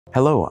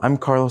Hello, I'm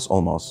Carlos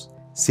Olmos,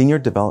 Senior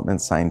Development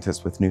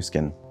Scientist with Nu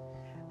Skin,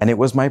 and it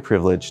was my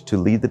privilege to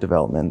lead the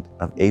development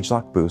of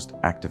ageLOC Boost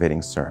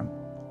Activating Serum.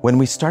 When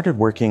we started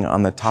working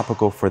on the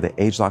topical for the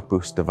ageLOC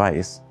Boost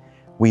device,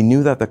 we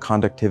knew that the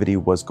conductivity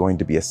was going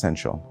to be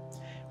essential.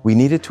 We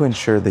needed to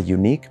ensure the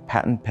unique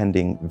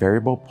patent-pending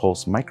variable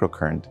pulse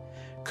microcurrent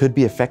could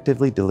be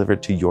effectively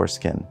delivered to your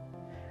skin.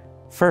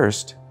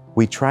 First,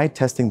 we tried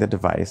testing the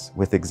device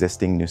with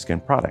existing Nu Skin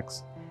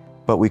products,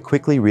 but we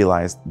quickly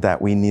realized that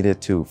we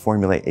needed to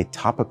formulate a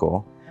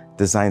topical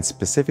designed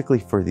specifically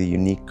for the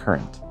unique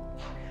current.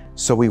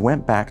 So we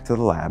went back to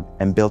the lab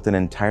and built an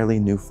entirely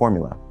new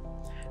formula,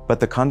 but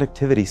the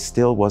conductivity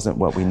still wasn't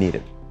what we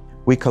needed.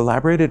 We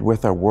collaborated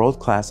with our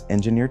world-class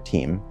engineer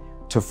team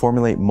to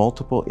formulate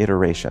multiple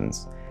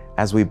iterations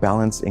as we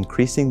balanced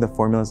increasing the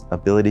formula's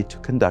ability to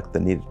conduct the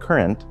needed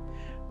current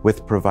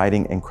with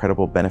providing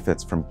incredible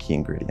benefits from key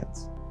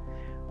ingredients.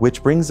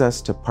 Which brings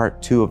us to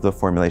part 2 of the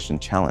formulation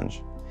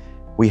challenge.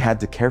 We had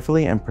to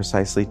carefully and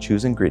precisely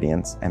choose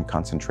ingredients and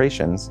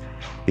concentrations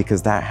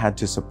because that had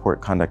to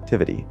support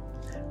conductivity,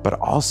 but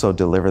also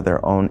deliver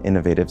their own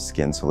innovative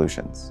skin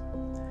solutions.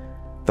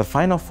 The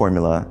final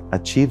formula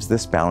achieves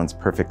this balance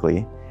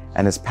perfectly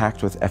and is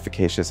packed with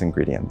efficacious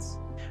ingredients.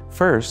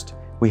 First,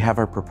 we have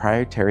our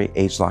proprietary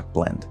ageLOC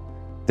blend.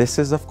 This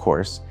is, of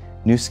course,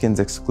 Nu Skin's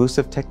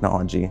exclusive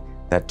technology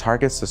that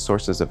targets the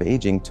sources of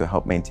aging to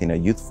help maintain a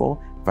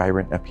youthful,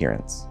 vibrant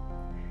appearance.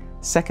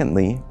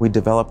 Secondly, we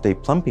developed a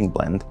plumping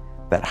blend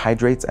that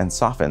hydrates and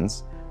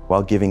softens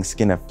while giving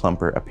skin a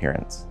plumper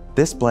appearance.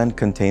 This blend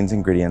contains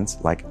ingredients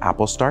like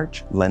apple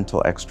starch,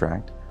 lentil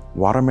extract,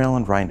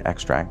 watermelon rind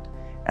extract,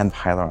 and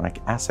hyaluronic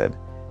acid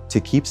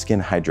to keep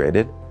skin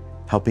hydrated,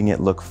 helping it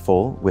look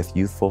full with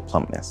youthful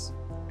plumpness.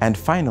 And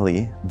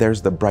finally,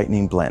 there's the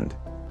brightening blend,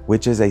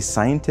 which is a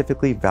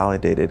scientifically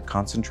validated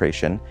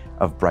concentration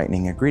of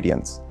brightening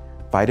ingredients,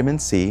 vitamin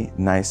C,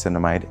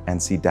 niacinamide,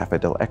 and sea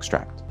daffodil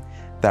extract,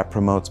 that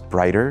promotes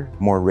brighter,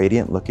 more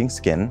radiant-looking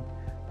skin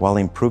while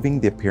improving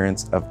the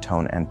appearance of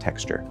tone and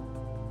texture.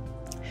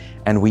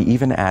 And we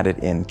even added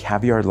in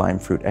caviar lime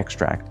fruit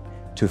extract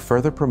to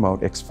further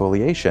promote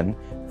exfoliation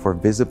for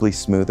visibly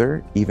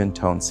smoother,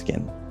 even-toned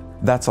skin.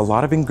 That's a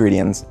lot of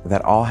ingredients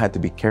that all had to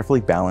be carefully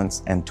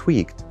balanced and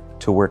tweaked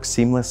to work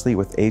seamlessly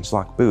with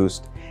ageLOC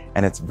Boost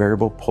and its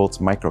variable pulse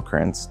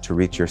microcurrents to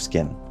reach your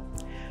skin.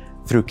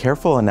 Through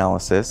careful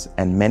analysis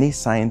and many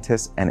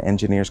scientists and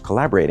engineers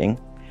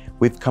collaborating,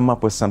 we've come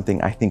up with something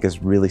I think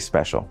is really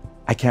special.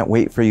 I can't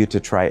wait for you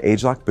to try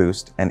ageLOC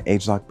Boost and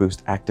ageLOC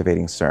Boost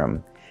Activating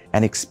Serum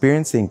and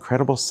experience the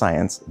incredible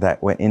science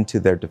that went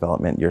into their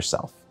development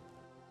yourself.